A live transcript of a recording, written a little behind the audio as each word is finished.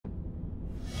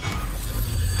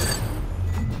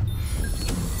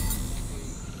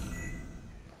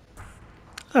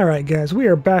Alright guys, we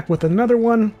are back with another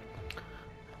one.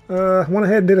 Went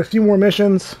ahead and did a few more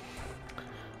missions.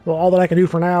 Well, all that I can do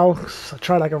for now. I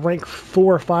tried like a rank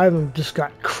 4 or 5 and just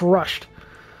got crushed.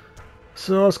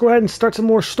 So let's go ahead and start some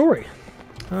more story.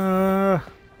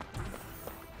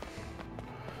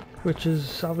 Which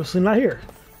is obviously not here.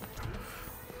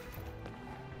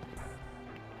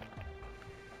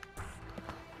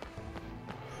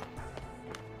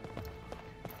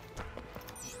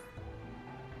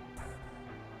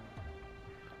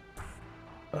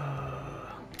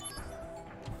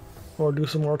 Or do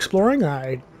some more exploring.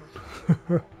 Hey,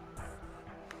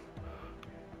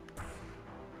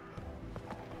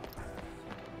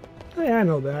 I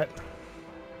know that.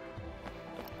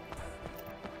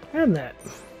 And that.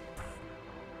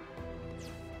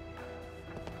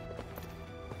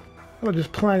 I'm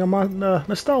just playing on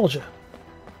nostalgia.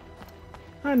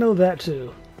 I know that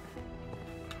too.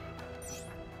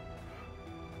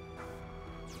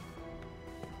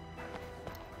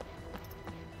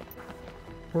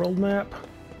 World map.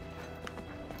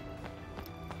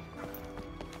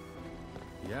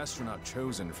 The astronaut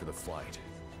chosen for the flight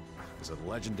is a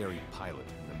legendary pilot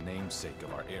and the namesake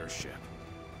of our airship,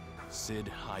 VII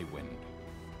Highwind.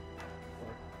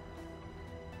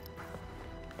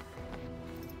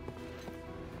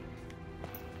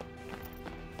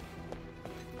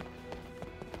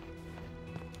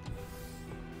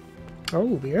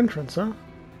 Oh, the entrance, huh?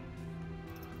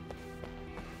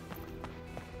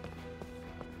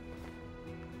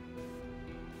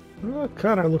 Well, it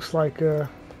kind of looks like how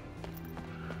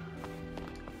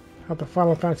the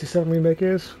Final Fantasy VII Remake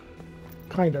is.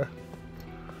 Kinda.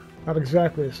 Not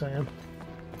exactly the same.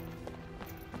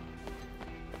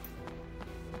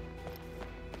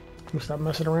 Let me stop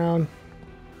messing around.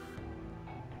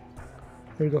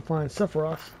 Maybe go find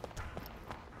Sephiroth.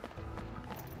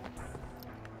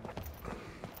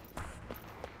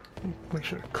 Make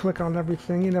sure to click on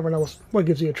everything. You never know what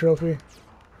gives you a trophy.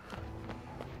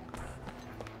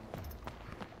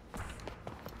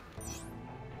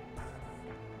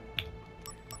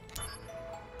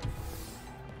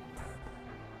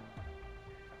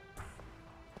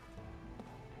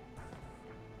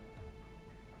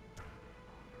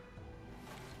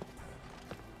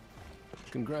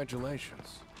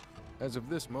 Congratulations. As of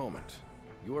this moment,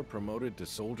 you are promoted to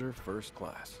Soldier First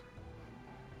Class.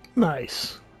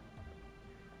 Nice.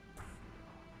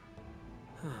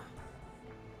 Huh.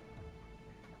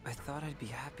 I thought I'd be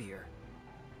happier.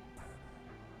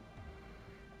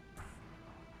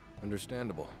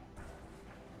 Understandable.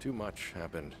 Too much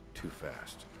happened too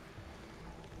fast.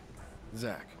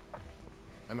 Zack,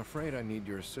 I'm afraid I need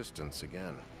your assistance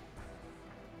again.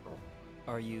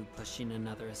 Are you pushing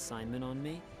another assignment on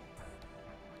me?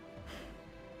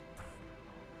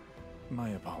 My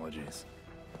apologies.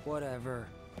 Whatever.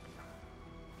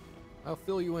 I'll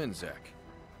fill you in, Zack.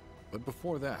 But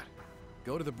before that,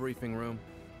 go to the briefing room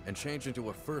and change into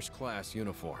a first-class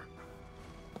uniform.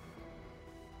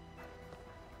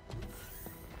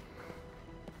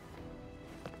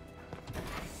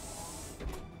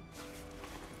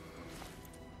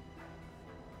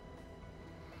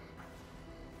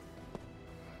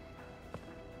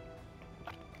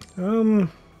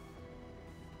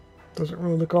 Doesn't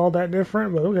really look all that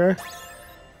different, but okay.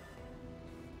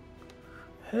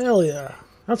 Hell yeah.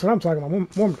 That's what I'm talking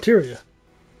about. More materia.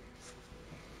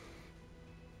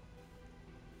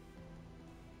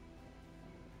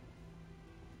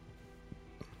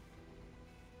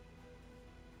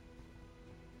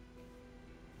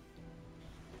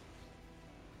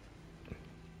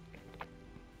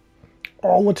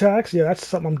 All attacks? Yeah, that's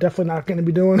something I'm definitely not going to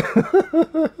be doing.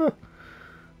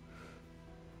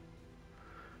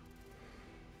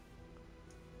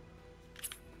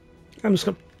 I'm just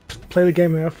going to play the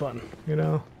game and have fun, you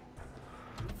know?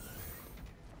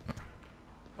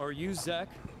 Are you Zack?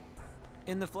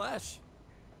 In the flesh.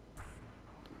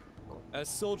 As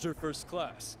Soldier First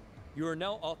Class, you are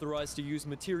now authorized to use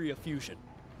Materia Fusion.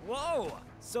 Whoa!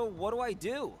 So what do I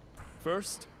do?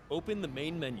 First, open the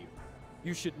main menu.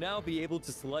 You should now be able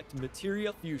to select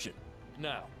Materia Fusion.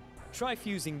 Now, try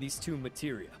fusing these two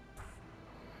materia.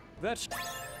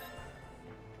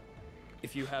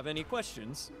 If you have any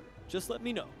questions, just let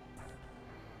me know.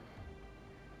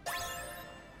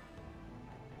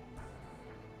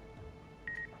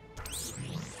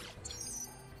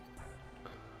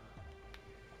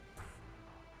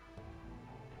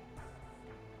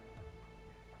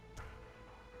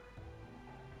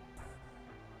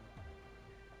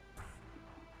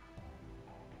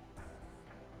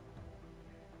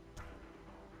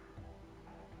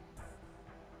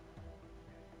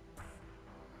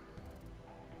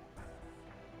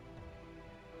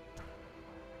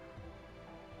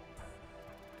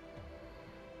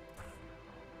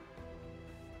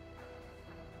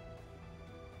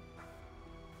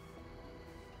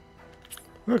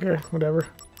 Okay, whatever.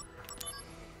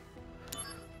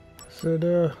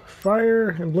 Said, fire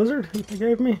and blizzard they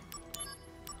gave me?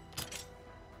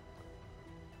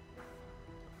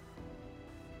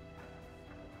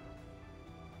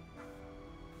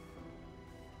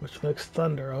 Which makes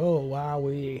thunder. Oh,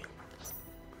 wowee.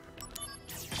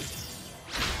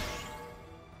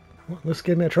 Well, this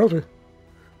gave me a trophy.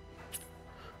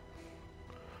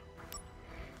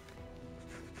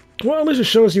 Well, at least it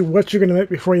shows you what you're going to make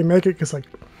before you make it, because, like,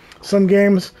 some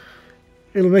games,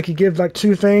 it'll make you give, like,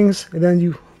 2 things, and then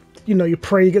you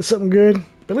pray you get something good.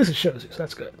 But at least it shows you, so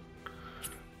that's good.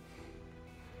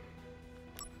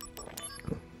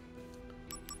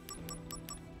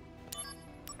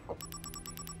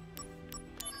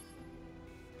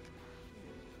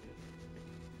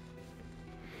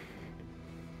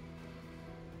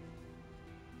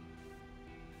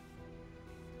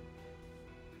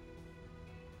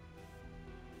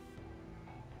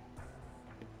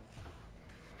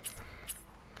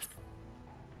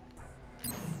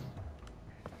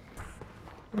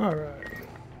 Alright.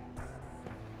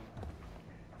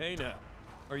 Hey now,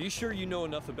 are you sure you know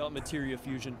enough about materia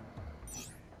fusion?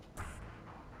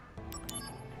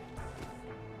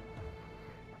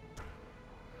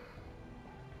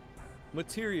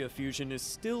 Materia fusion is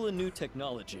still a new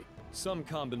technology. Some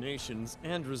combinations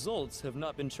and results have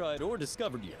not been tried or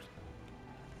discovered yet.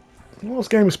 Well, this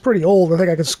game is pretty old. I think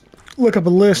I could look up a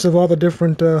list of all the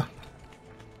different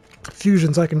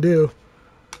fusions I can do.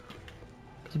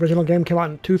 The original game came out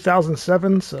in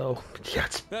 2007, so yeah,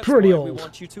 it's That's pretty why old. we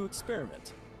want you to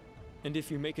experiment. And if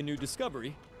you make a new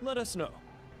discovery, let us know.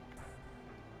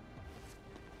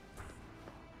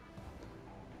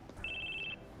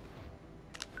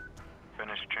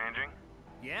 Finished changing?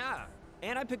 Yeah,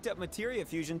 and I picked up materia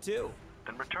fusion too.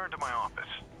 Then return to my office.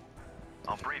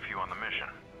 I'll brief you on the mission.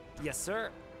 Yes, sir.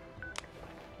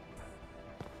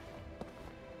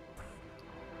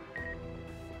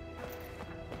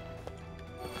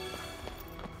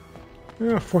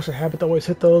 Yeah, force of habit to always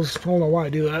hit those. I don't know why I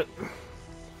do that.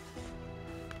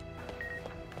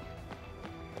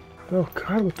 Oh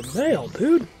god, with the mail,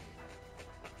 dude.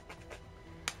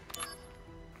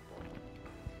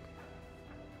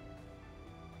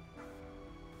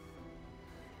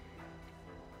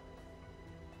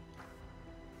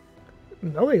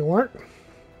 No, they weren't.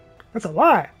 That's a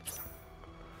lie.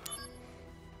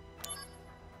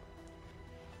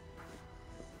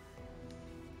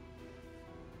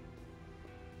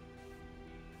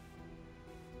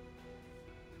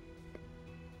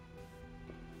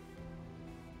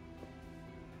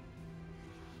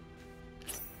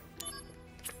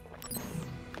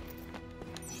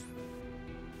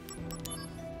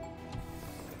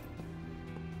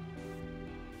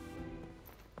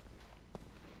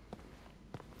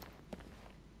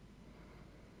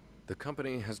 The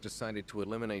company has decided to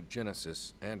eliminate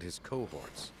Genesis and his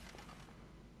cohorts.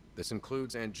 This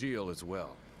includes Angeal as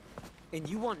well. And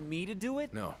you want me to do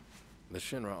it? No, the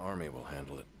Shinra army will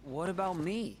handle it. What about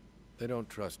me? They don't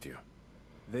trust you.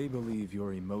 They believe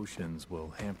your emotions will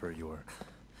hamper your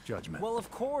judgment. Well, of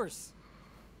course.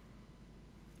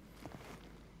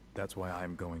 That's why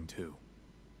I'm going too.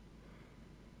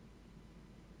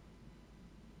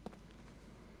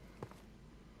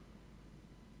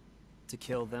 To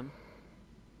kill them?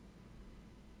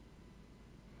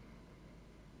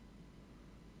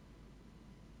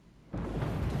 An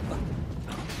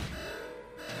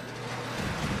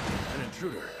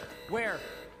intruder. Where?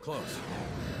 Close.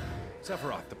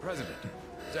 Sephiroth, the president.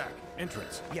 Zack,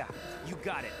 entrance. Yeah, you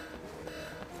got it.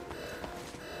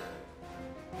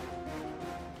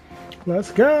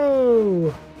 Let's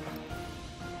go!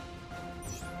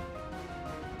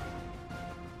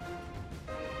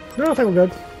 No, I think we're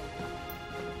good.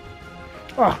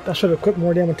 Oh, that should have equipped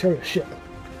more damn material. Shit.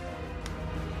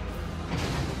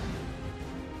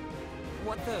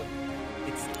 What the?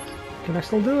 It's Can I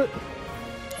still do it?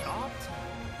 stopped?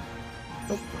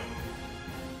 Nope.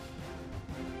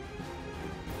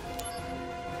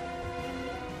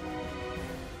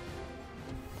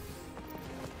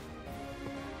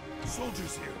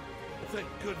 Soldiers here. Thank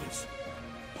goodness.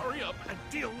 Hurry up and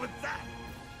deal with that.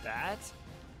 That?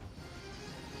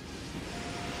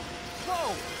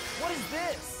 Whoa! What is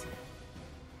this?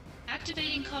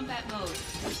 Activating combat mode.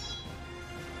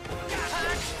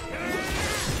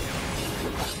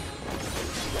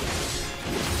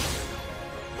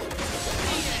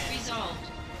 Combat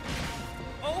resolved.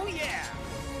 Oh yeah!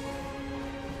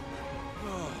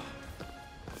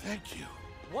 Thank you.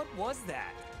 What was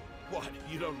that? What,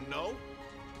 you don't know?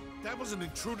 That was an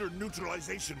intruder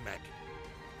neutralization mech.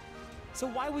 So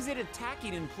why was it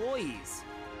attacking employees?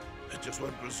 It just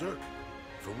went berserk.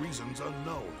 for reasons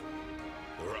unknown.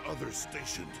 There are others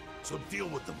stationed, so deal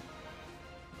with them.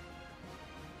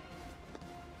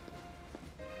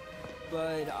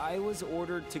 But I was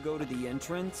ordered to go to the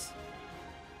entrance.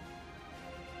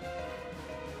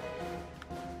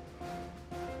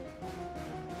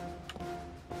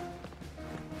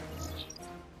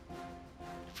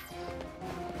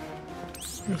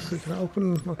 Let's see, can I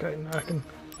open? Okay, now I can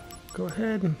go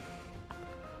ahead and...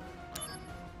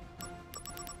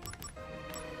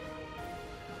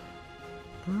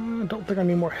 I don't think I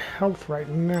need more health right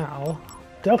now.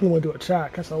 Definitely want to do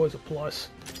attack, that's always a plus.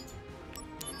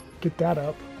 Get that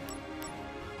up.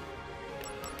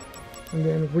 And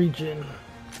then regen.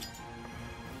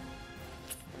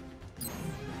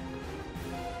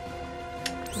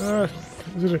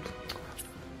 Is it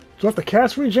do I have to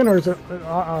cast regen, or is it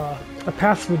a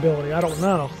passive ability? I don't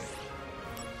know.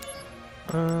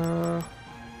 I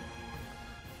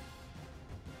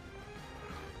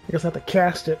guess I have to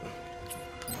cast it.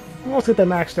 Let's get that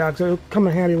maxed out, because it'll come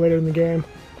in handy later in the game.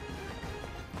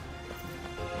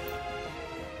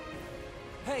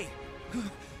 Hey!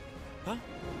 Huh?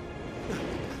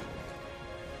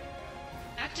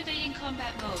 Activating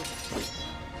combat mode.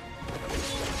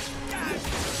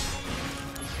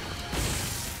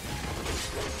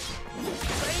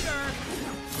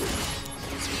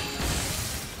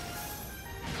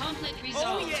 Conflict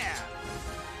resolved. Oh yeah!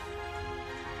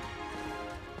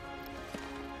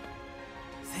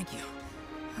 Thank you.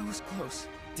 That was close.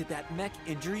 Did that mech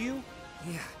injure you?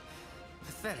 Yeah.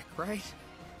 Pathetic, right?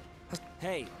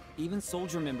 Hey, even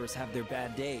soldier members have their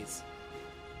bad days.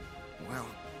 Well,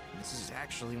 this is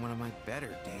actually one of my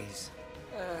better days.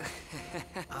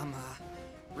 I'm,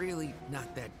 really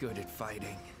not that good at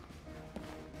fighting.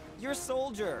 You're a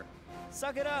soldier.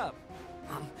 Suck it up.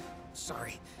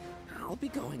 Sorry. I'll be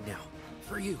going now.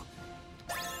 For you.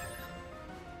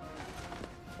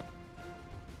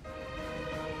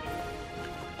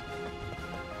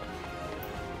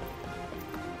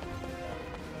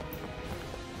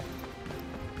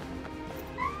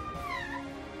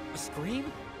 A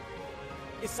scream?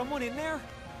 Is someone in there?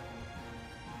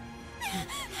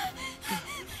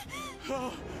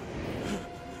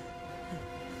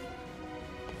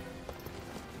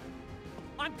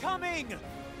 I'm coming!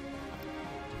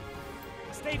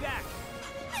 Stay back!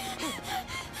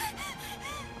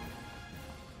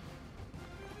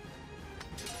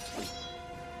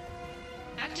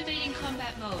 Activating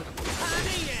combat mode.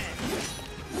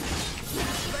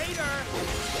 Later!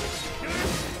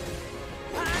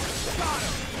 Got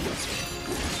him!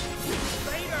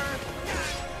 Later!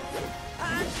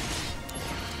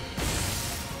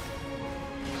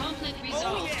 Conflict resolved.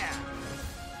 Oh yeah!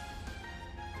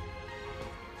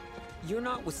 You're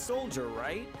not with Soldier,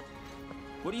 right?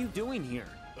 What are you doing here?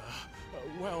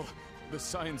 Well, the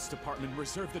science department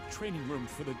reserved the training room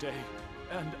for the day,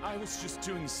 and I was just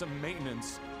doing some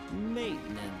maintenance.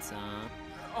 Maintenance, huh?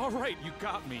 All right, you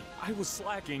got me. I was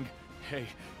slacking. Hey,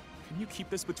 can you keep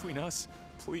this between us,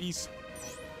 please?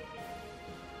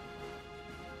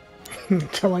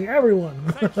 Telling everyone.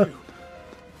 Thank you.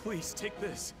 Please take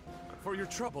this for your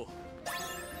trouble.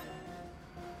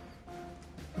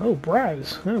 Oh,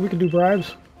 bribes. Yeah, we can do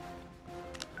bribes.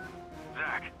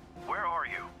 Zach, where are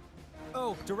you?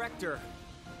 Oh, Director.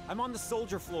 I'm on the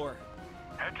soldier floor.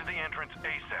 Head to the entrance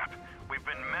ASAP. We've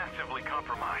been massively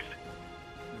compromised.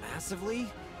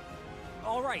 Massively?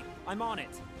 All right, I'm on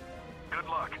it. Good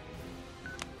luck.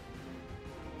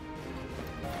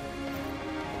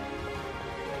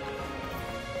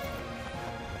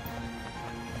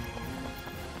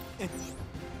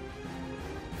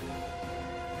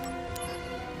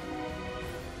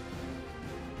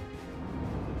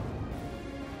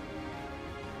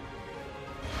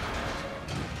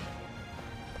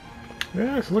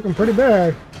 Yeah, it's looking pretty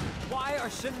bad. Why are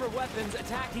Shinra weapons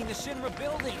attacking the Shinra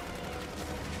building?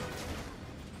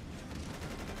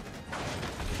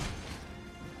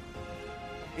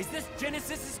 Is this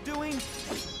Genesis's doing?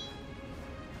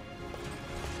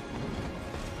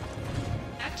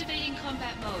 Activating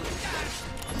combat mode.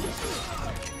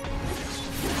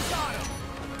 Got him!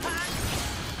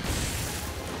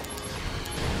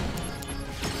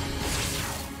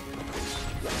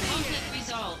 Conflict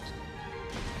resolved.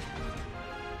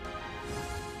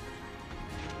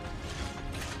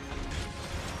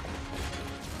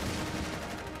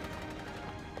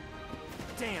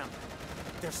 Damn!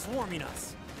 They're swarming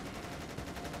us.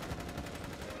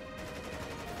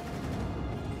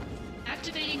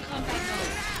 Activating combat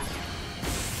mode.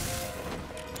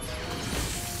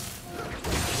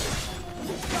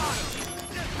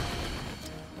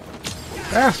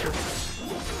 Bastard.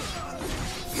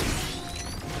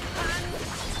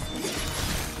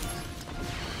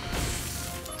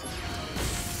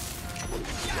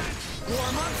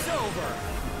 Joke's over!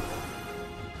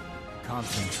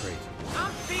 Concentrate.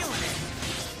 I'm feeling it!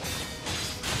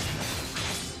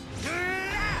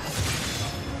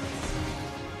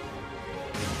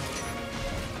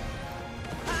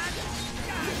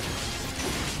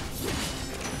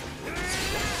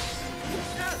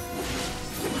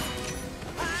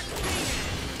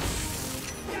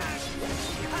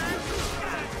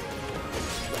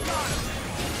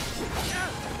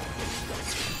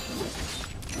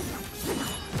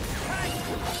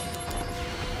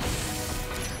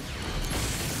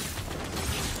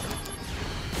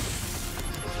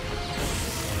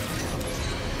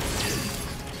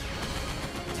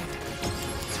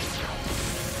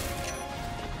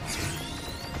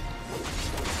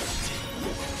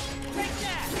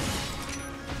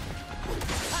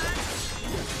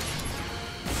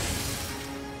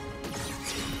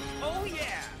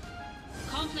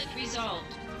 Conflict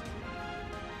resolved.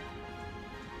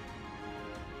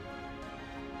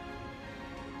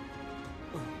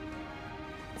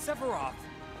 Sephiroth!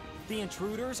 The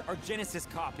intruders are Genesis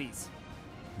copies.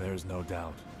 There's no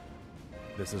doubt.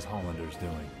 This is Hollander's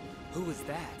doing. Who is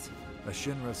that? A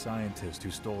Shinra scientist who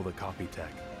stole the copy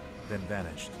tech, then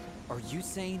vanished. Are you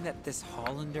saying that this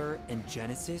Hollander and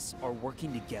Genesis are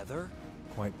working together?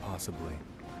 Quite possibly.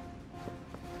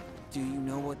 Do you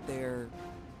know what they're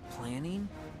planning?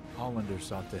 Hollander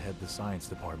sought to head the science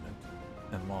department,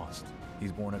 and lost.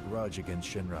 He's borne a grudge against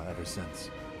Shinra ever since.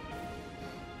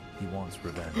 He wants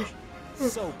revenge.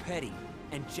 So petty.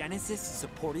 And Genesis is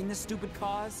supporting this stupid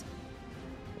cause?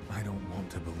 I don't want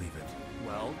to believe it.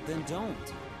 Well, then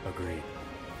don't. Agreed.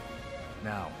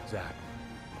 Now, Zack.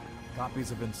 Copies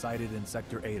have been sighted in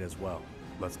Sector 8 as well.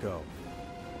 Let's go.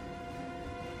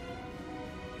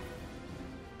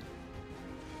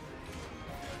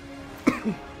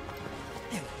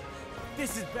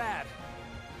 This is bad.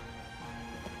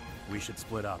 We should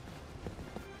split up.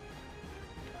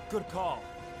 Good call.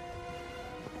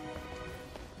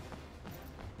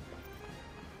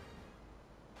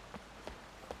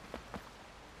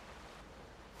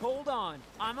 Hold on,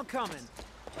 I'm a-coming.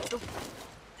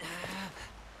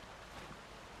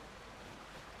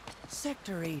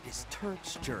 Sector 8 is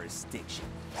Turk's jurisdiction,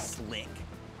 Slick.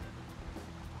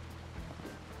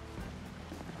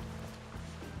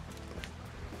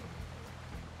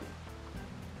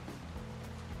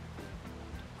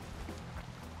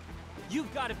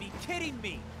 You've got to be kidding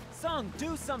me! Sung,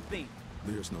 do something!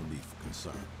 There's no need for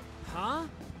concern. Huh?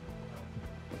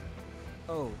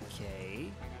 Okay.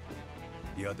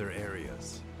 The other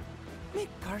areas.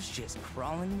 Midgar's just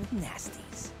crawling with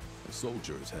nasties. The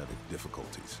soldier is having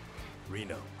difficulties.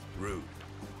 Reno, Rude,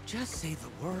 Just say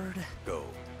the word. go.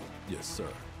 Yes, sir.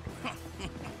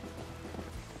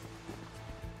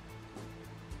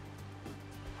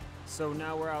 So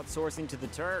now we're outsourcing to the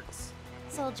Turks.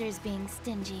 Soldiers being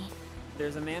stingy.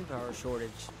 There's a manpower shortage.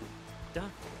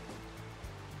 Done.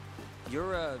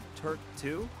 You're a Turk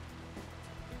too?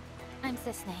 I'm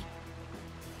Cisne.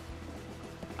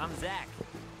 I'm Zack.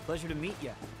 Pleasure to meet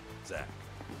ya. Zack,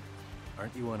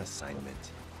 aren't you on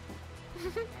assignment?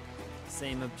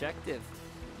 Same objective.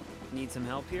 Need some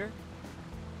help here?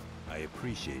 I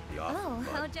appreciate the offer, Oh,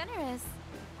 but how generous.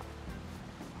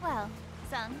 Well,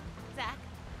 Sung, Zack,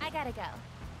 I gotta go.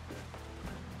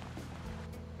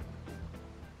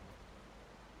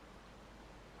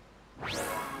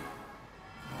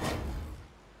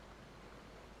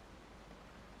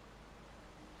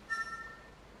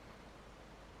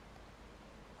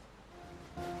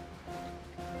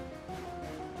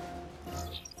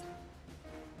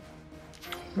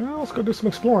 Well, let's go do some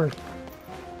exploring.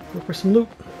 Look for some loot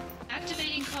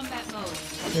Activating combat mode.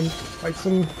 and fight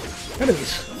some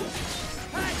enemies.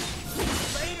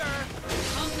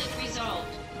 Conflict resolved.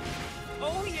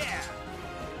 Oh yeah!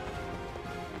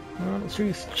 Let's see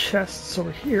these chests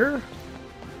over here.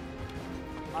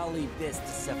 I'll leave this to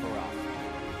Sephiroth.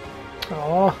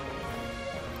 Aww.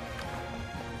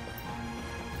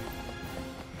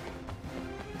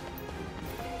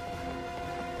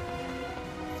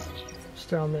 It's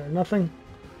down there. Nothing.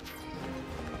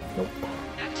 Nope.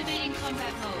 Activating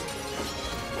combat mode.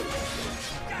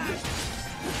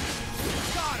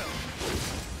 Got him!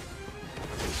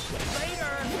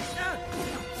 Later!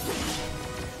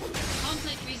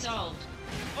 Conflict resolved.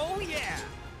 Oh yeah!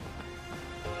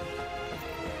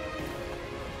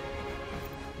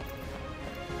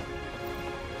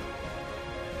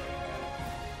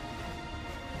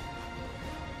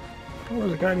 Oh,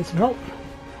 there's a guy who needs some help.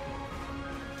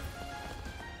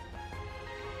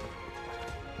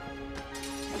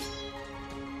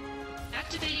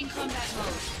 Activating combat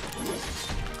mode.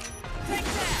 Take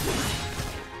that!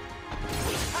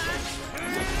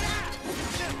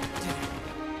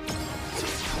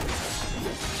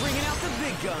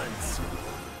 guns.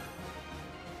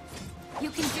 You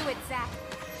can do it, Zack.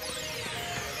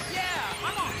 Yeah,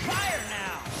 I'm on fire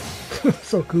now.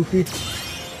 So goofy.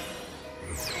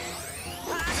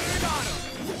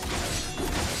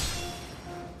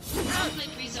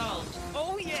 Conflict resolved.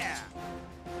 Oh yeah.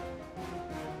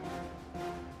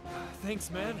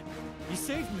 Thanks, man. You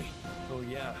saved me. Oh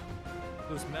yeah.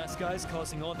 Those masked guys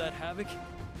causing all that havoc?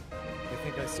 I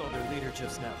think I saw their leader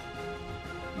just now.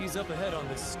 He's up ahead on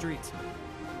this street.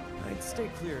 I'd stay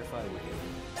clear if I were you.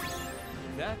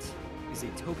 That is a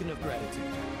token of gratitude.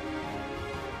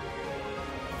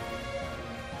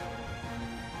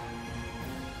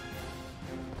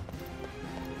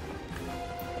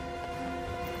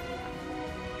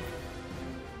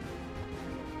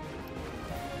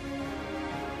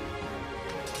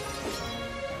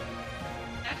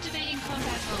 Activating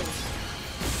combat mode.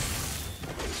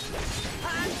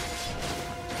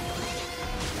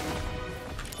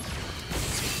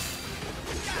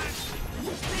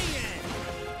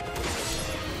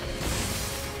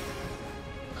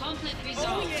 Conflict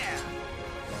resolved. Oh yeah.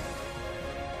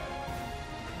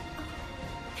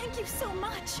 Thank you so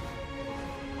much.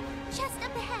 Just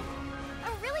up ahead,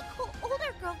 a really cool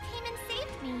older girl came and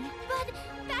saved me. But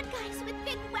bad guys with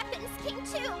big weapons came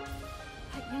too.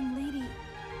 That young lady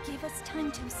gave us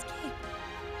time to escape.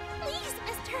 Please,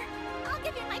 mister. I'll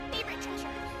give you my favorite treasure.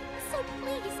 So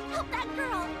please, help that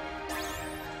girl.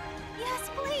 Yes,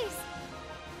 please.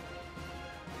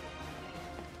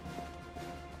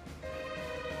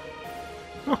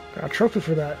 Oh, got a trophy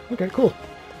for that. Okay, cool.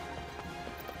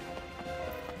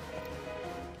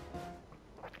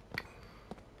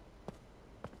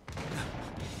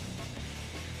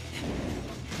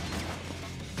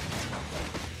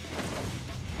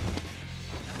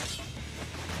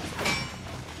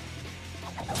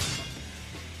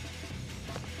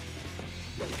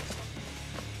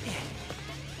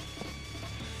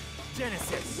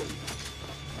 Genesis.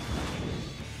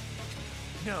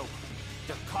 No,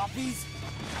 the copies.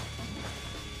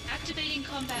 Activating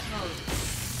combat mode.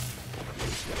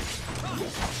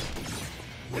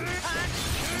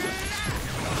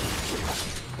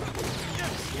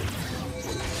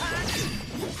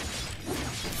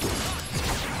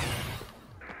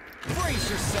 Brace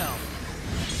yourself.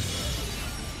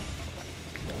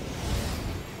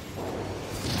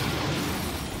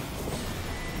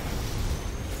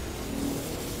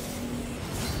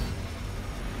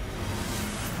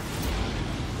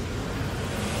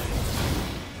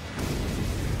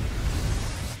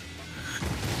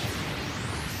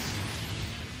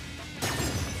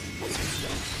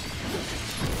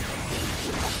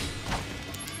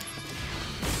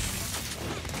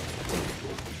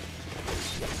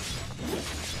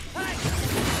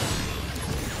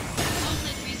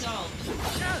 Conflict resolved.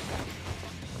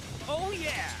 Oh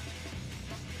yeah.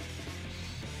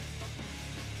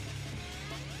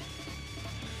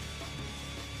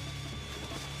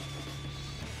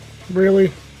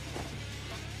 Really?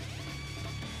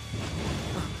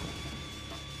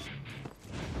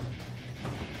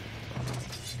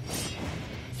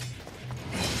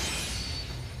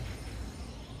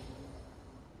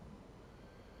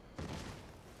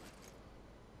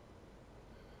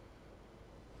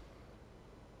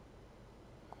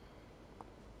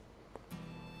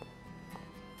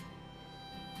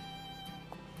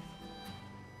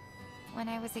 When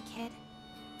I was a kid,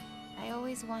 I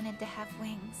always wanted to have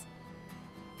wings.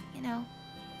 You know,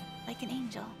 like an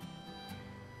angel.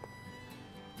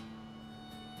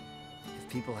 If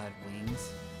people had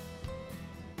wings,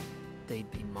 they'd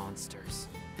be monsters.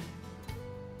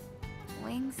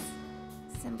 Wings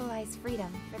symbolize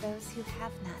freedom for those who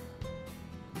have none.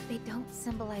 They don't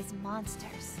symbolize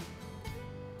monsters.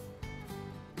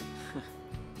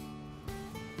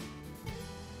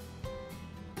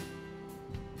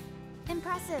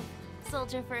 Impressive,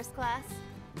 Soldier First Class.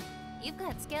 You've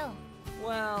got skill.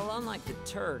 Well, unlike the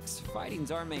Turks, fighting's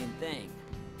our main thing.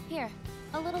 Here,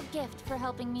 a little gift for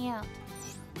helping me out.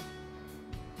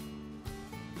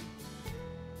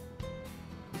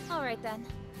 Alright then.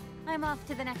 I'm off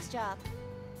to the next job.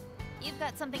 You've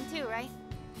got something too, right?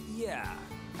 Yeah,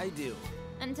 I do.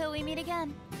 Until we meet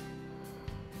again.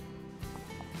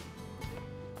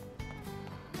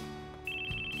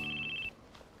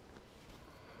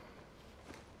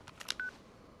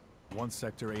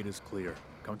 Sector 8 is clear.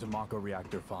 Come to Mako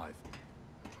Reactor 5.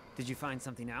 Did you find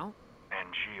something out?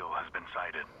 NGO has been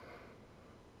sighted.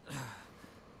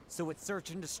 So it's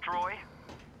search and destroy?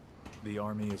 The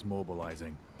army is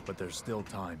mobilizing, but there's still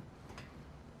time.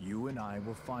 You and I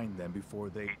will find them before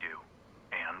they do.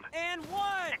 And? And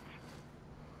what?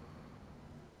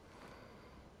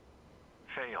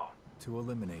 Fail. To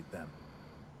eliminate them.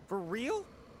 For real?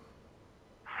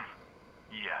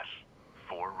 Yes,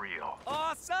 for real.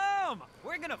 Awesome!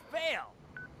 We're gonna fail!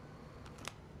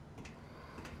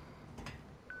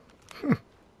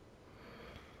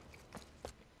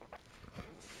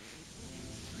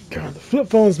 God, the flip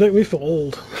phones make me feel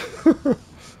old. I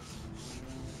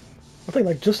think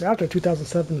like just after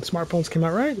 2007 smartphones came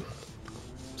out, right?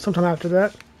 Sometime after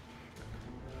that.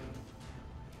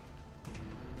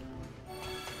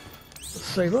 Let's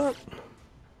save up.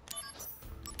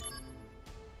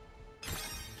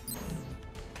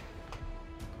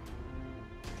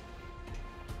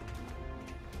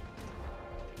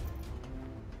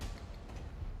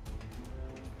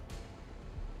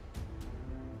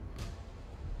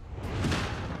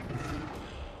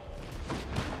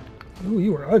 Ooh,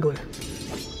 you were ugly.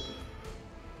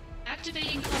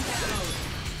 Activating combat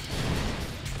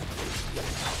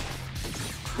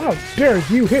mode. How dare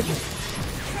you hit me?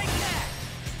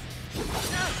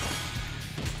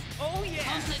 Oh yeah!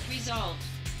 Conflict resolved.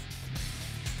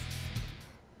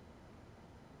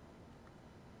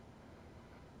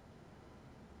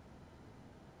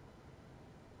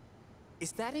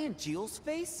 Is that Aunt Jill's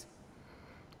face?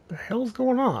 The hell's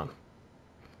going on?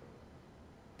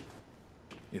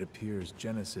 It appears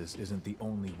Genesis isn't the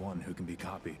only one who can be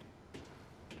copied.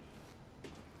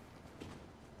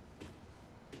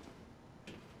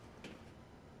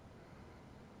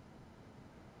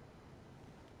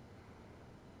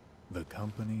 The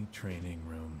company training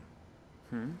room.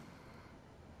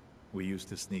 We used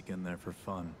to sneak in there for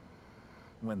fun,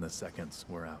 when the seconds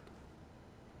were out.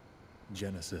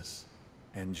 Genesis,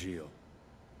 and Gilles,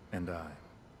 and I.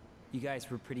 You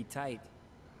guys were pretty tight.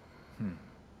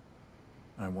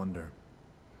 I wonder.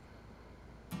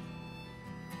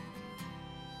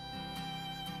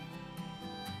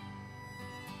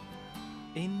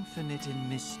 Infinite in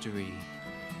mystery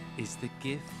is the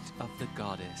gift of the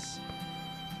goddess.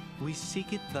 We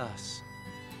seek it thus,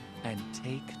 and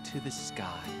take to the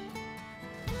sky.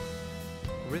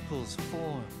 Ripples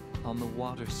form on the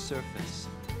water's surface.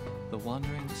 The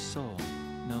wandering soul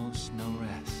knows no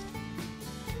rest.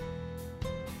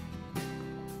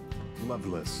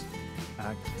 Loveless,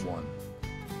 Act 1.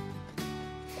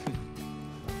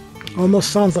 Almost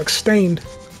sounds like Stained.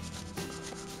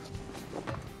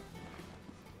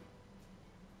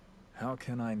 How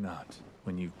can I not,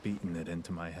 when you've beaten it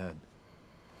into my head?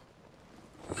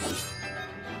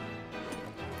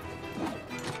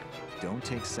 Don't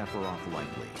take Sephiroth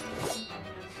lightly.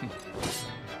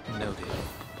 Noted.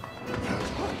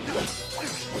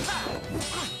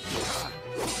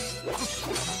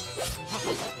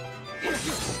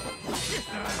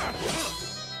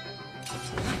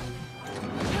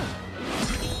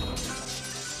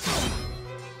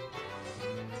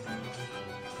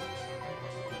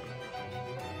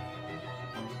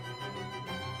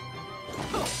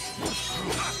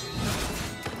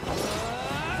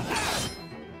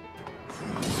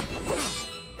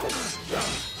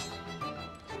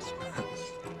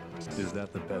 Is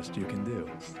that the best you can do?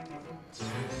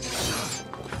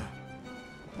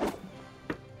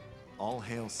 All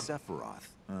hail Sephiroth,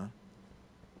 huh?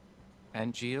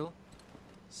 And Gilles,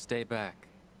 stay back.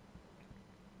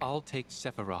 I'll take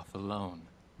Sephiroth alone.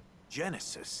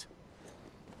 Genesis.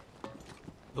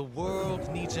 The world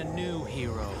needs a new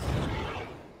hero.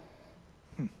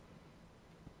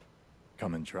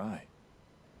 Come and try.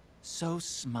 So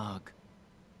smug.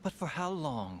 But for how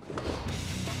long?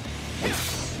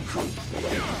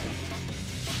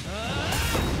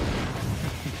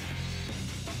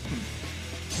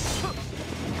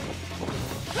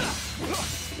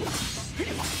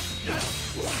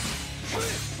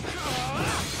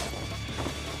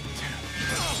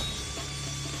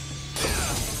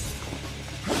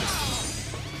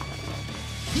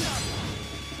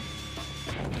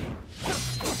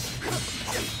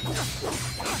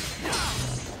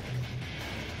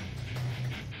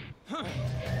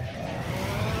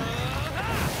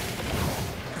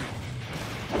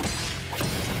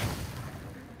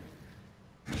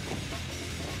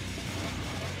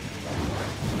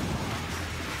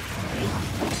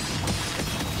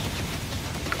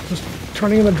 Just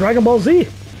turning into Dragon Ball Z.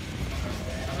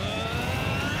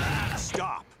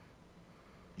 Stop!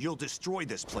 You'll destroy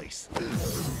this place.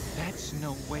 That's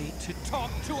no way to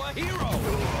talk to a hero!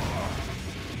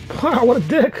 Wow, what a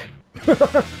dick!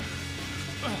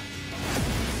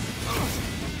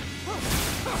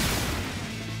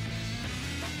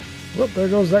 Well, there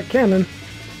goes that cannon.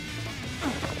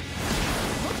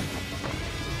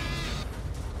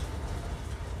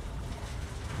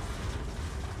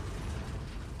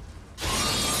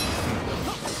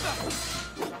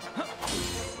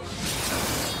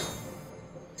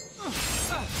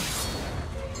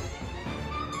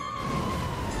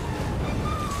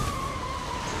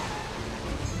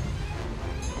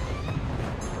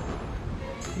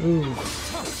 Ooh.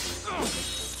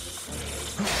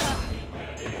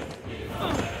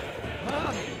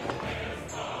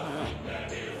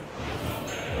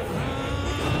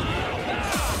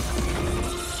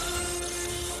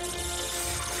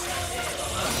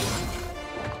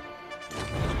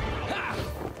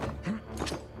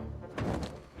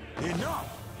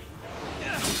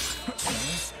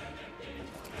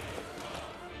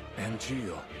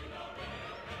 Angel.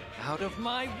 Out of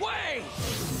my way!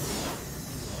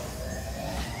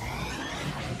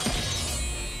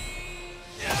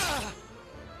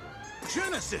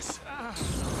 Genesis!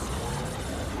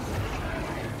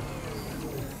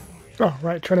 Oh,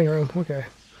 right, training room. Okay.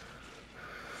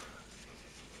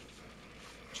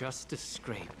 Just a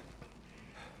scrape.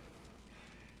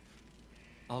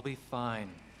 I'll be fine.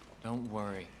 Don't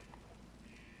worry.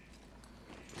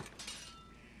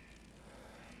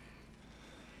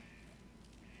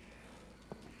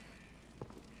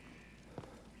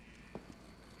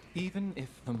 Even if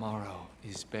the morrow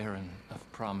is barren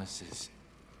of promises,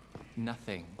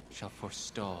 nothing shall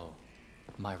forestall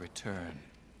my return.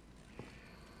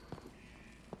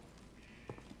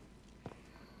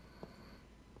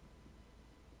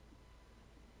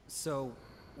 So,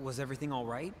 was everything all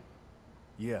right?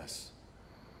 Yes.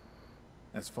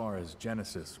 As far as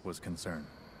Genesis was concerned.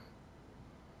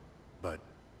 But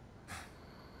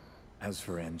as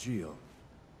for Angel...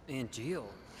 Angel?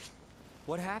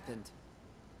 What happened?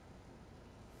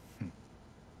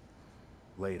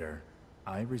 Later,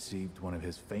 I received one of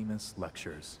his famous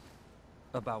lectures.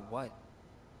 About what?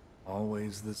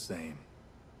 Always the same.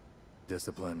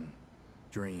 Discipline,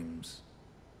 dreams,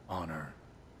 honor,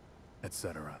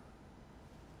 etc.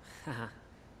 Haha.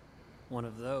 One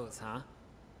of those, huh?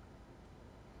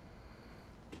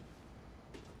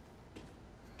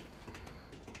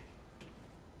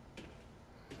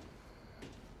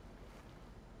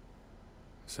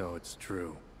 So it's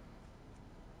true.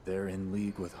 They're in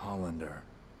league with Hollander.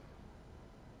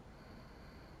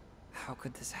 How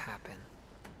could this happen?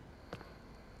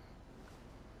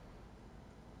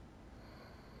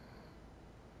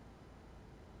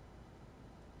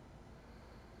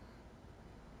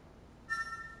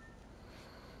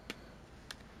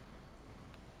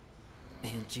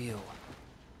 Angel,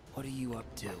 what are you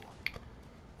up to?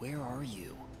 Where are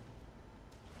you?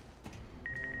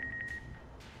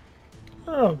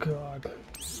 Oh, God.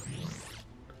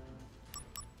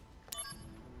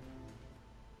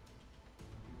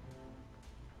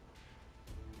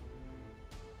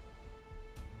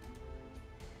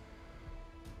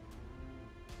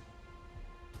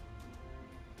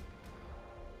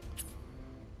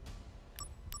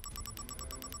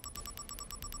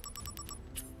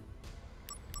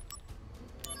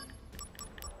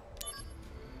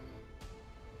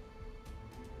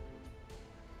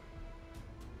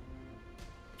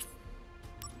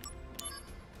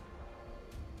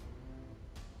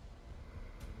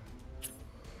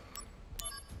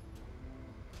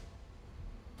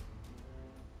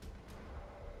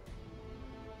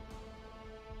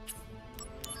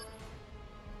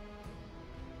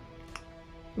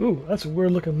 Ooh, that's a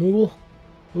weird looking Moogle.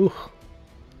 Ooh.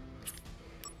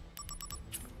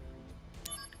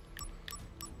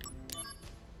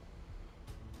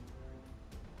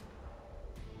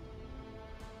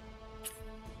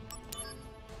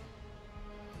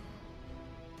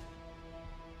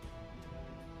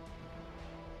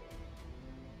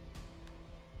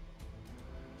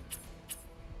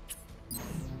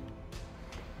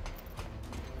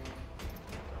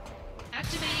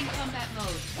 Activating combat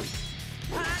mode.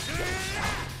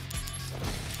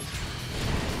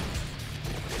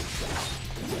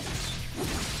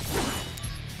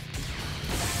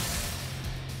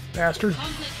 Bastard.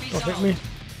 Don't hit me.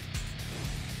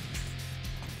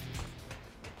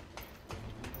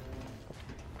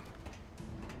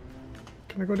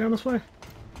 Can I go down this way?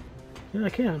 Yeah, I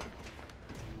can.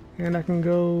 And I can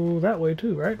go that way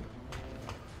too, right?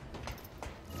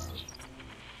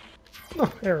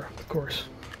 Oh, error, of course.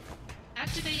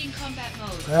 Activating combat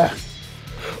mode. Ah.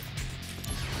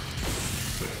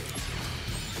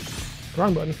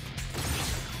 Wrong button.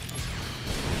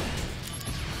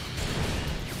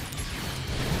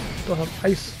 Still have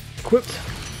ice equipped.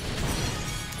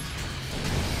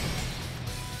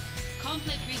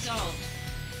 Conflict resolved.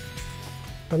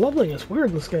 The leveling is weird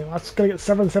in this game. I was gonna get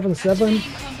 777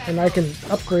 and I can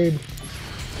upgrade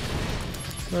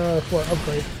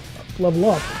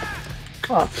level up.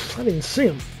 Oh, I didn't see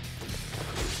him.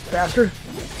 Bastard.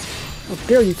 How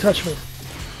dare you touch me?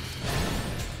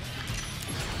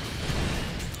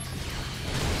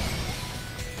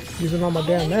 Using all my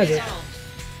damn magic.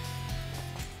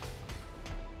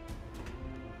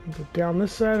 Go down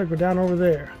this side or go down over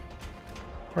there.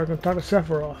 Or I'm gonna talk to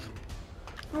Sephiroth.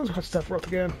 Let's talk to Sephiroth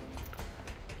again.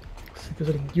 See if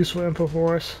there's any useful info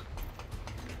for us.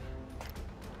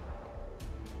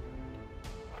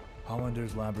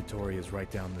 Hollander's laboratory is right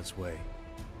down this way.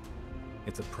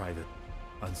 It's a private,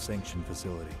 unsanctioned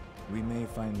facility. We may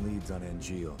find leads on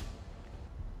Angeal.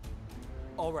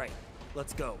 All right,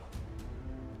 let's go.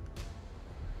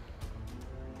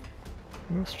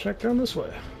 Let's check down this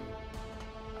way.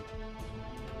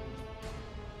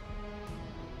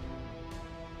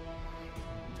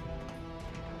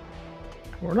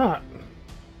 Or not.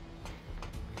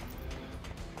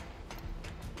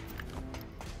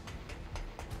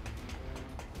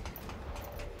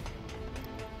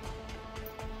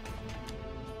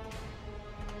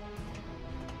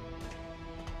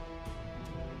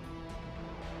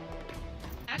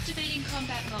 Activating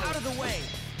combat mode. Out of the way!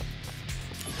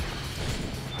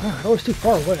 Ah, that was too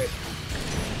far away.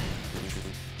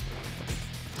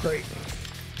 Great.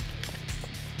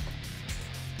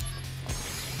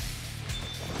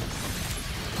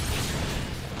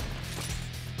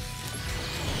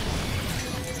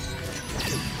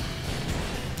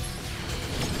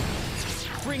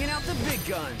 Bringing out the big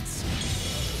guns!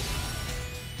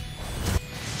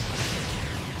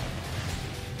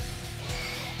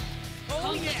 Oh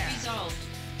Conflict yeah! resolved.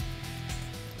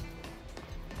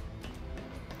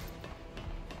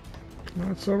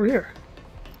 What's over here?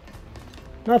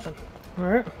 Nothing.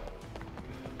 Alright.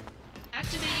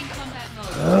 Activating combat mode.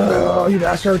 Oh, you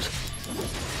bastards.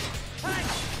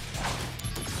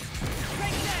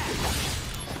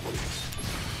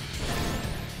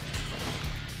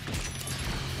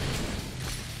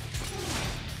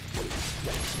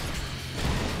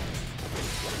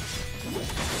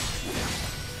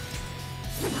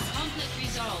 Conflict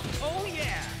resolved. Oh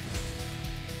yeah!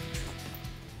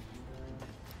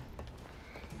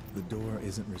 The door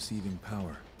isn't receiving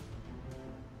power.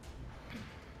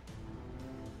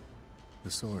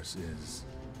 The source is...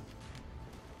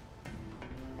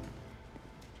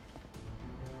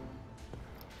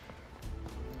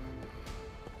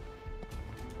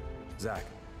 Zack,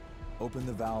 open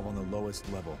the valve on the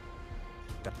lowest level.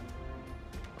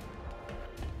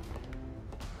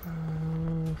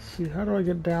 Let's see, how do I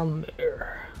get down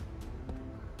there?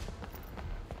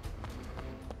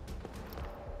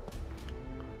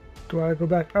 Do I go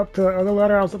back up to the other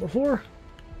ladder I was at before?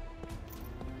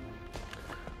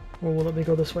 Or will let me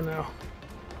go this way now?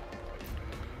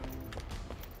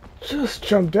 Just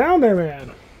jump down there,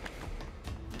 man!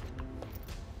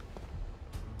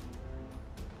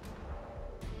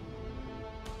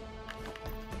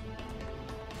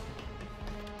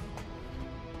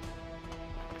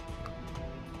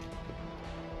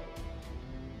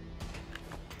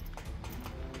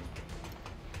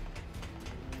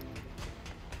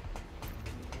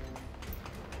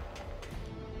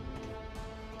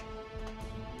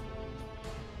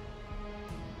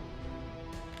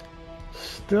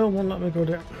 Still won't let me go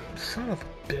down. Son of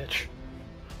a bitch.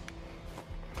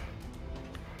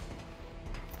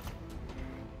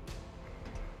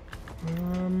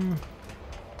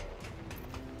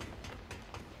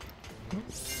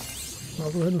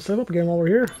 I'll go ahead and set up again while we're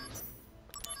here.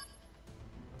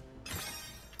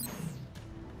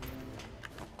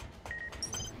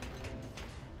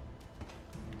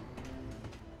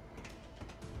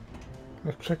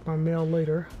 I'll check my mail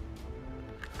later.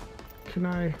 Can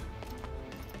I...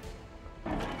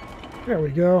 There we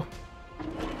go.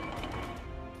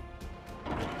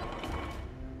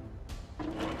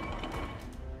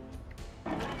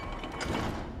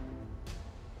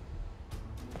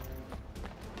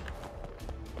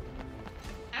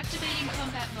 Activating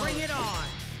combat mode. Bring it on!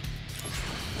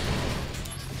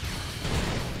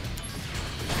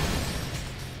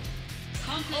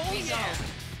 Conflict Oh, resolved. yeah.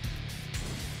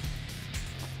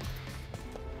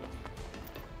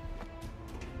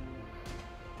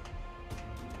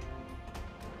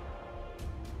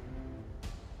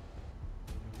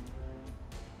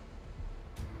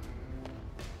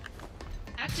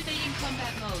 Activating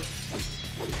combat mode.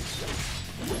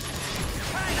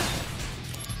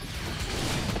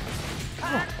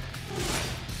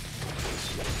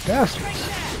 Bastards.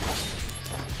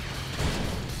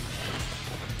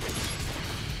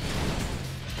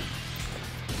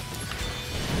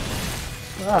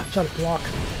 Ah, try to block.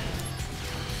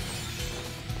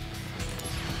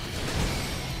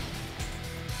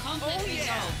 Conflict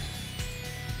resolved.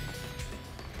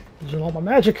 Using all my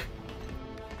magic.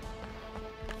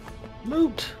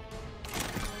 Loot.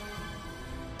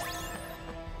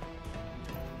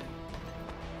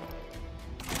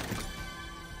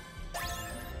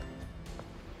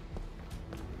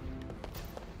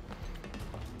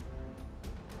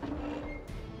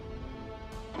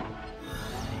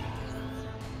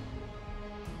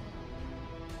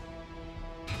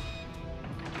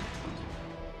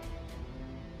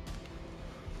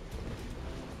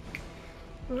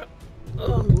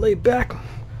 Lay back.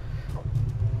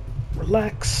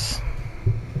 Relax.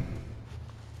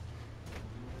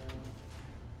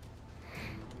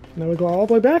 Now we go all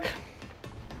the way back.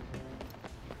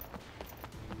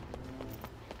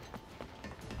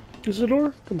 Is the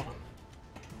door? Come on.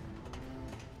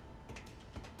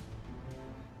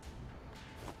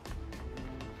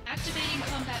 Activating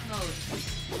combat mode.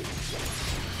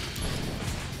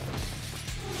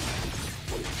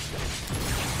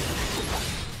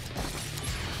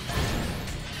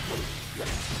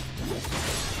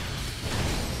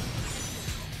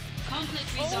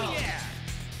 Conflict resolved. Oh, yeah.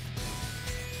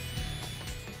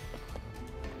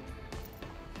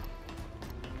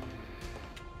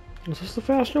 Is this the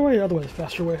faster way? Other way, the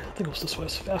faster way. I think it was this way.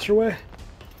 It's the faster way.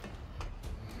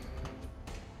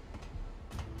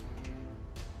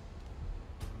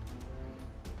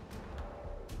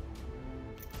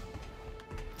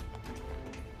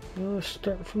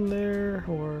 Start from there,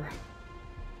 or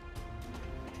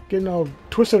getting all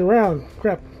twisted around.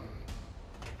 Crap.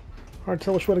 Hard to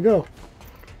tell which way to go. I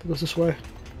think it goes this way.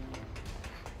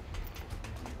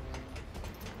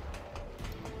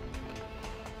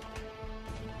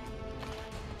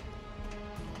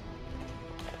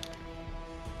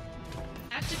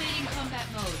 Activating combat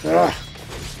mode. Ah.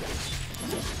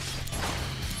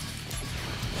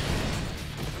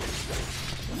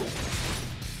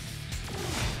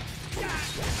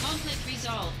 Conflict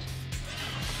resolved.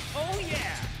 Oh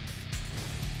yeah!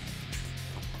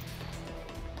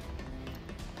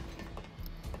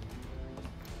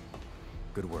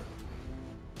 Good work.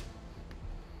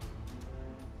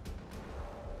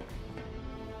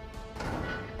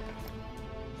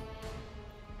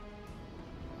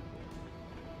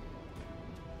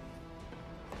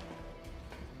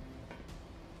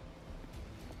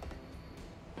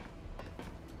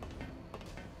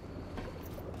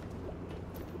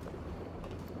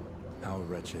 How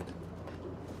wretched.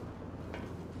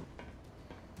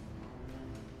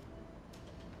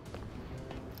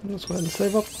 Let's go ahead and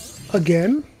save up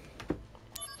again.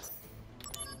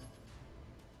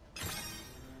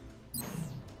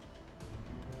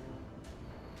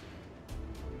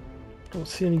 Don't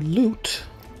see any loot.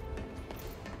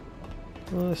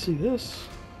 I see this.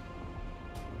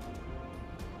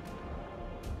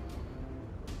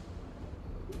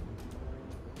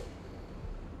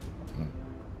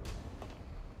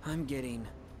 I'm getting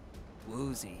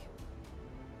woozy.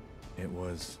 It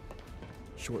was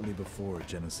shortly before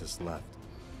Genesis left.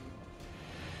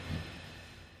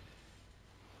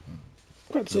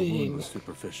 The wound Cutscene. was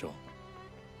superficial.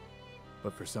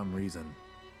 But for some reason,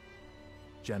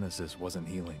 Genesis wasn't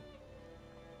healing.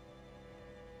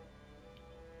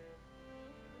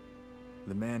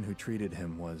 The man who treated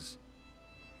him was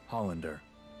Hollander.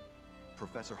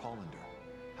 Professor Hollander,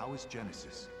 how is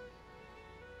Genesis?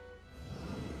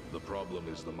 The problem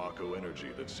is the Mako energy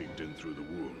that seeped in through the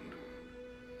wound.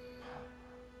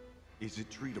 Is it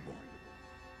treatable?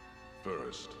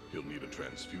 First, he'll need a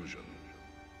transfusion.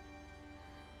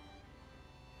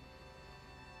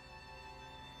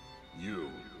 You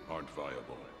aren't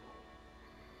viable.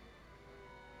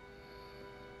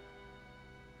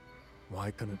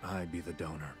 Why couldn't I be the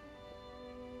donor?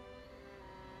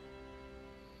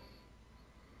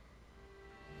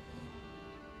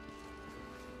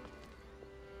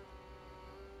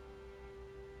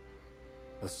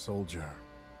 A soldier,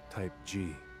 type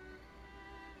G.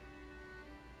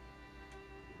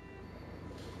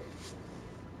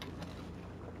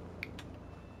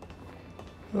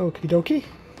 Okie dokie.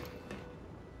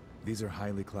 These are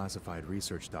highly classified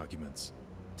research documents,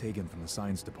 taken from the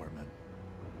science department.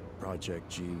 Project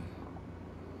G,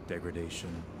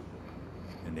 degradation,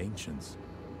 and ancients.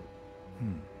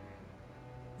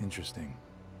 Interesting.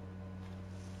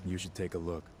 You should take a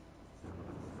look.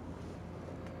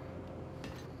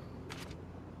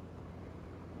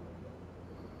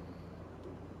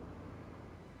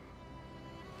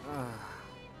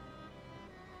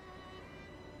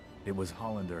 It was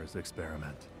Hollander's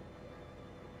experiment.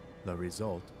 The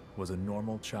result was a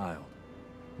normal child,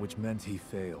 which meant he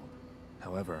failed.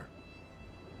 However,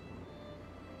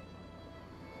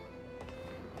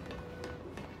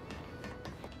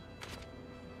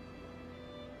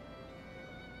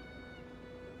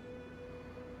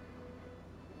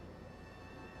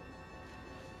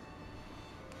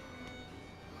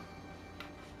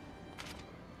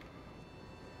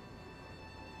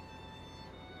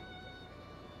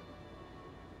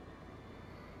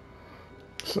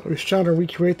 So he's trying to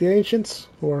recreate the ancients,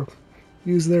 or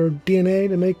use their DNA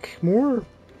to make more?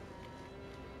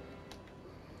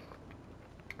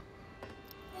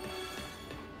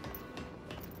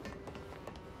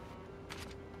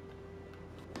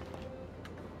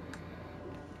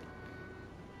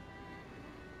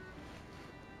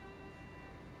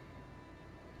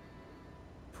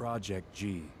 Project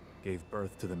G gave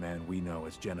birth to the man we know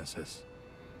as Genesis.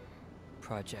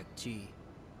 Project G.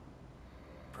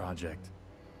 Project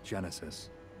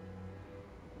Genesis.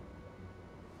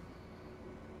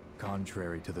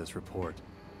 Contrary to this report,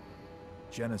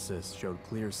 Genesis showed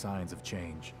clear signs of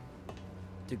change.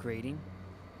 Degrading?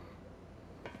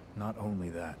 Not only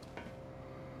that.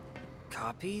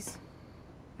 Copies?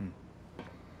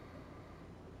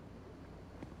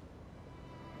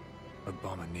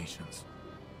 Abominations.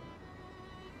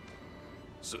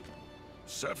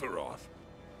 Sephiroth?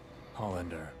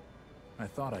 Hollander, I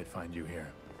thought I'd find you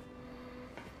here.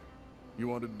 You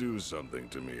want to do something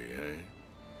to me, eh?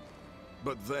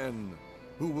 But then,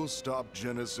 who will stop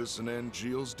Genesis and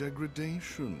Angeal's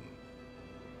degradation?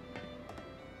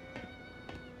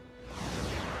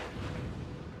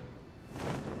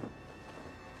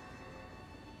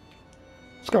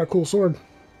 It's got a cool sword.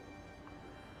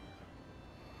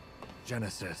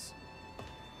 Genesis.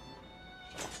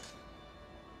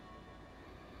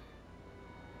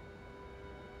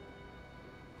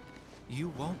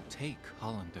 You won't take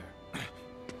Hollander.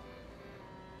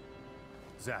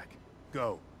 Zack,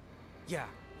 go. Yeah.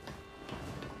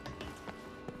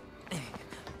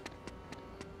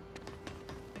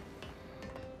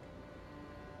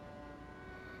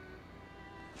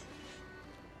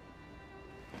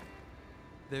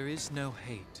 There is no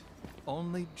hate,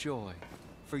 only joy,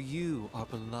 for you are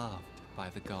beloved by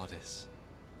the goddess.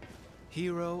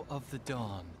 Hero of the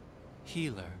dawn,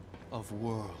 healer of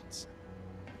worlds.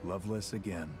 Loveless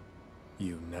again.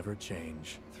 You never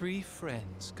change. 3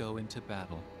 friends go into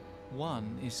battle.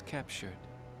 1 is captured.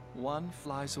 1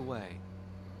 flies away.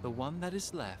 The one that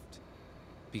is left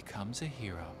becomes a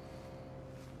hero.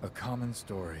 A common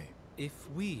story. If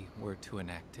we were to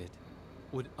enact it,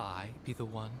 would I be the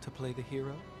one to play the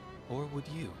hero? Or would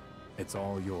you? It's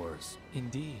all yours.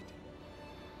 Indeed.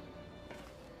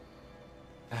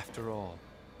 After all,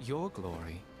 your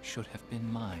glory should have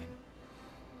been mine.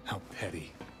 How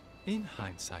petty. In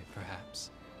hindsight,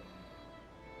 perhaps.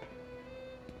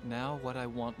 Now what I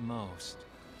want most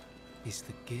is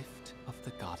the gift of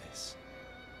the goddess.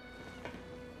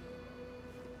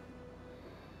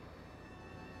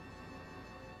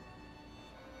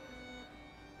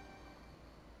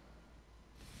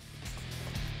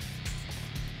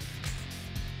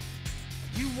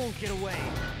 You won't get away.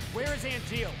 Where is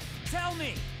Angeal? Tell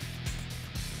me!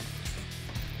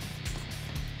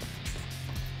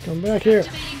 Come back here.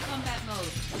 Activating combat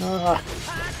mode. Ah.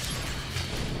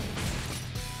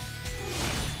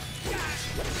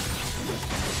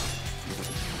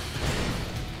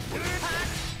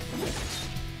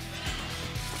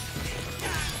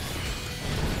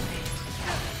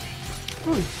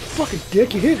 Oh, you fucking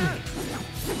dick, you hit me.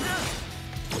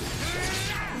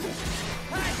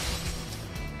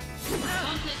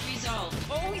 Conflict resolved.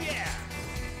 Oh yeah!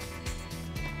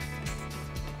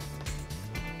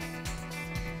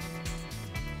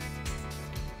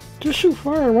 Just shoot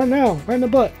fire right now, right in the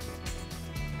butt.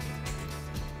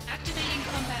 Activating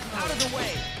combat mode. Out of the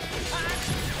way!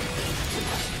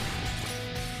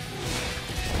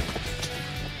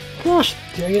 Gosh,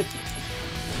 dang it.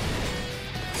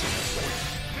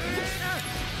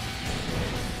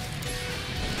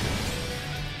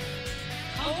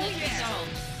 Conflict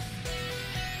resolved.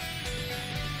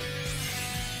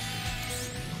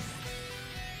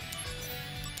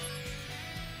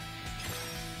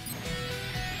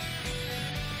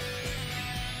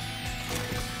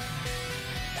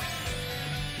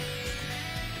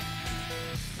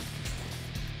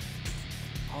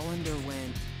 Hollander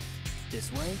went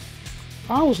this way?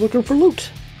 I was looking for loot.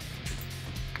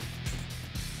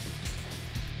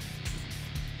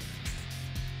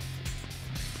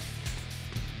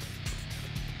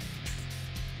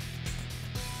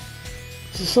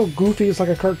 This is so goofy, it's like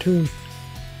a cartoon.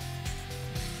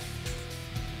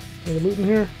 Any loot in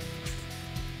here?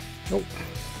 Nope.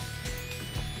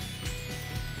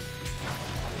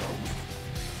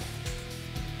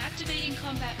 Activating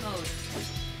combat mode.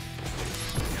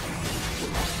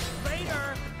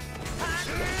 Later!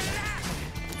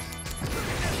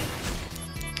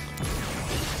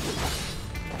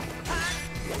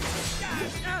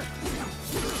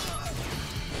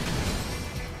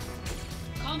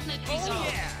 Conflict Oh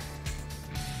resolved. yeah!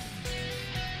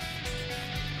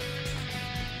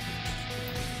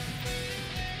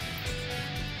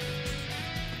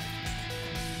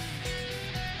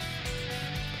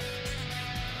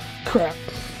 Crap.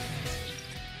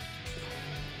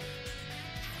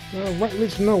 Well, right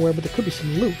leads to nowhere, but there could be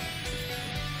some loot.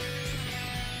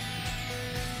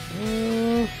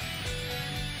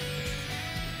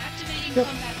 Activating Yep,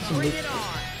 combat some mode. loot. Bring it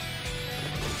on!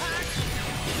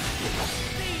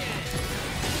 See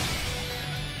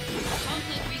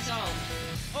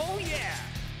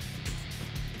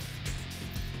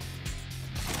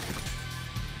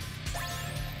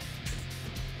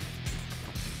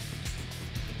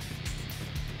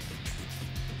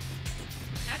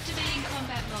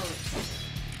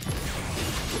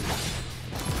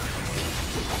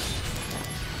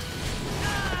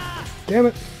Damn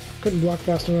it. Couldn't block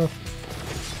fast enough.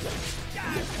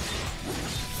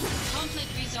 Conflict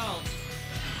resolved.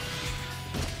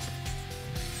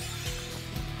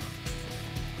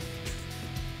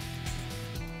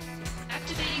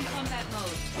 Activating combat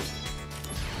mode.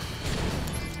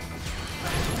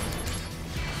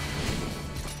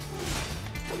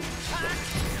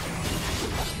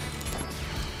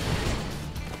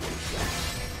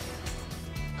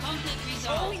 Conflict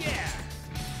resolved. Oh yeah!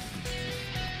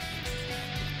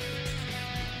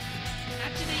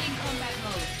 Activating combat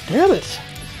mode. Damn it!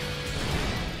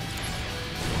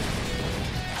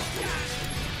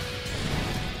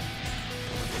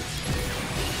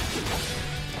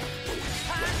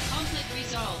 Conflict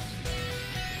resolved.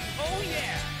 Oh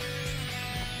yeah!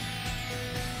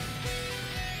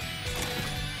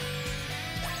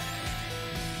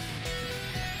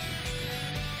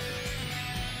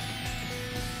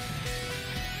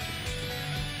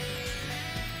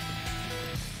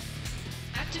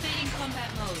 Activating combat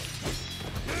mode.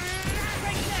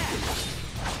 Take that!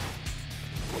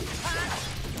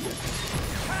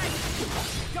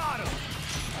 Got him!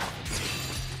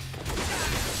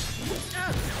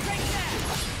 Take that!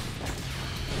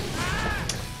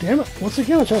 Damn it! Once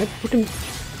again, I tried to freaking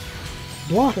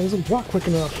block. I wasn't block quick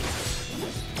enough.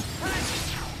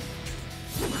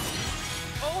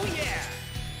 Oh yeah!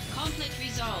 Conflict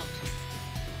resolved.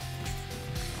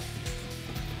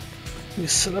 Let me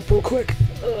set up real quick.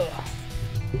 Ugh.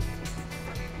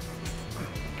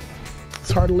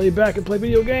 It's hard to lay back and play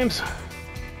video games.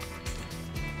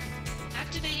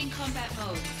 Activating combat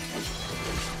mode.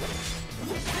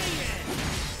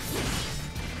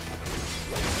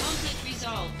 Conflict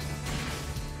resolved.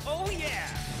 Oh yeah!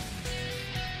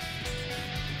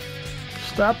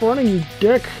 Stop running, you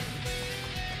dick.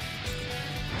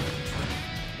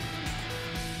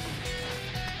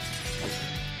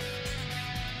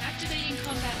 Activating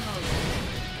combat mode.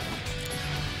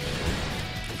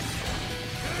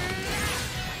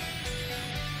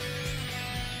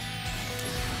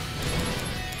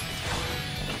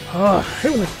 Ah, I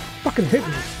hate when they fucking hit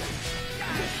me.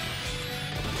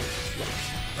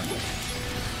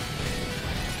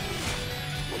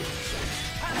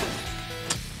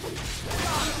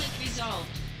 Conflict resolved.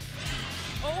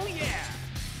 Oh yeah!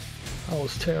 That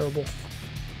was terrible.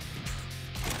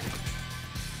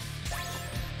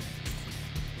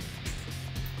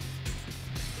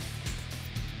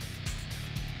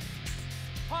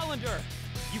 Hollander!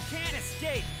 You can't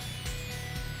escape!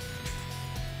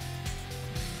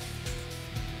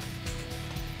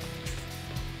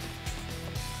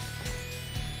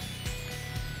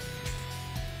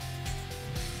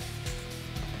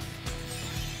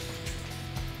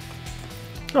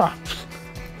 Ah,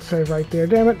 save right there.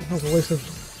 Damn it. That was a waste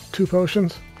of 2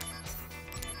 potions.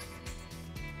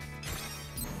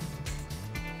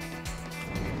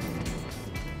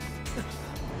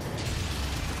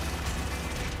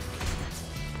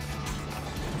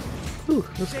 Ooh,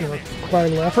 this is going to require a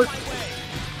little effort.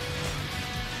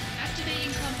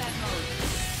 Activating combat mode.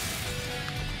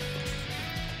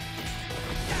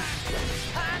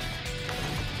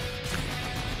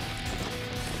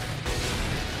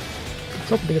 Let's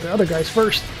hope to get the other guys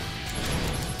first.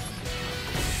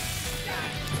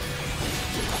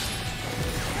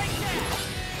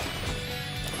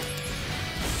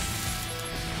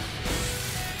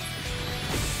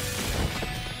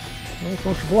 Well,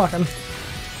 thanks for blocking.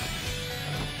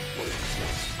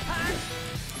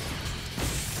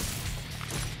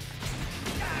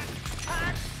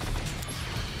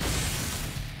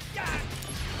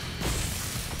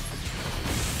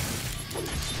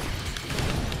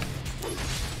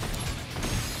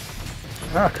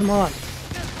 Ah, come on.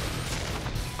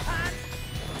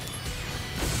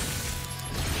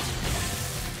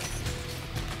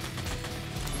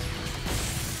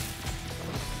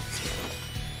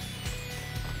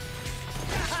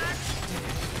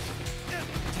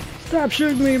 Stop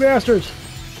shooting me, bastards!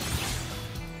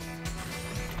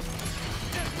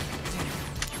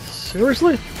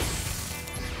 Seriously?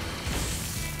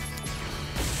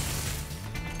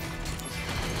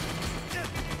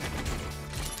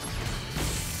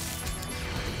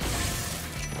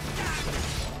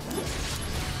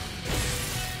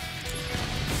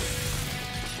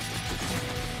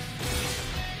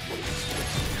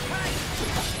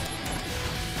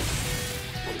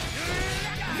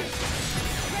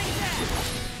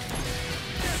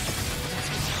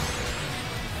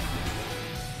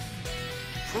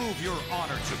 Prove your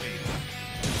honor to me.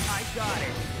 I got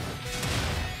it.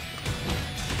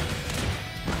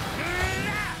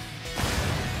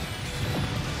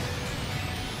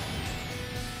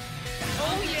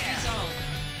 Oh Conflict yeah! resolved.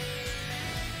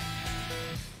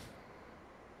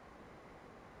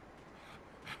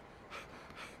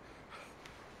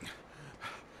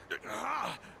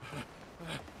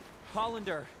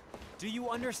 Hollander, do you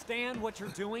understand what you're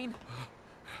doing?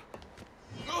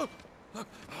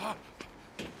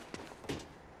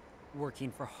 Working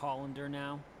for Hollander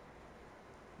now?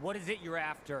 What is it you're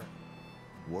after?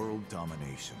 World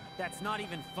domination. That's not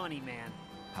even funny, man.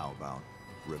 How about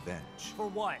revenge? For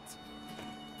what?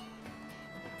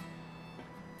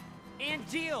 And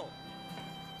Jill!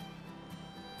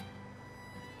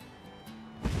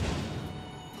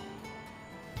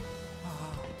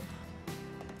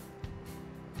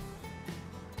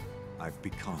 I've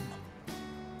become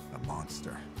a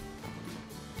monster.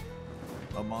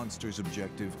 A monster's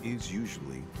objective is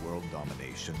usually world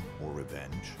domination or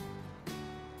revenge.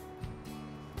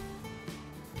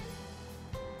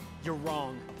 You're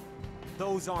wrong.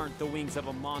 Those aren't the wings of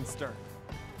a monster.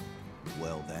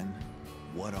 Well then,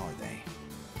 what are they?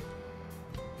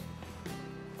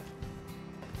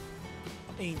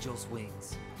 Angel's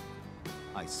wings.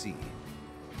 I see.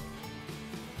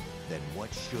 Then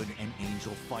what should an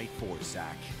angel fight for,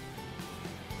 Zack?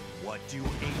 What do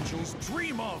angels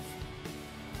dream of?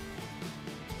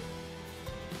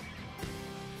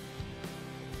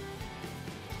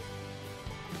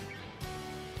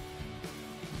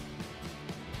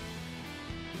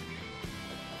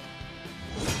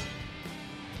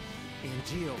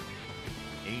 Angel.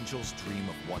 Angels dream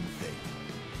of one thing.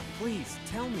 Please,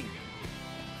 tell me.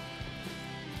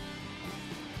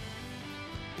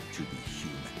 To be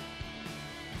human.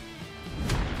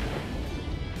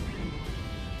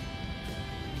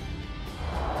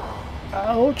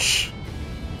 Ouch!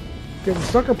 Getting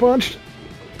sucker punched.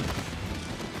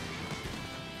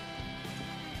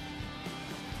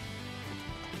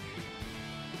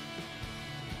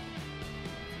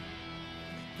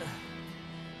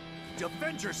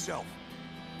 Defend yourself!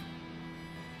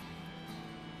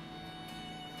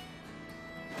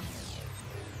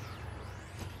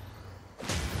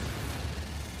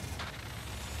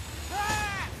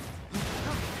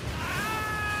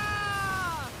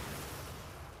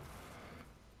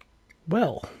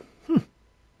 Well, I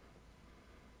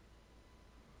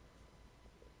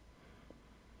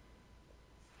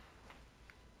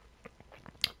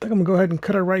think I'm gonna go ahead and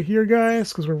cut it right here, guys,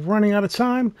 because we're running out of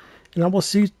time. And I will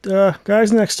see you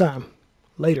guys next time.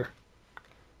 Later.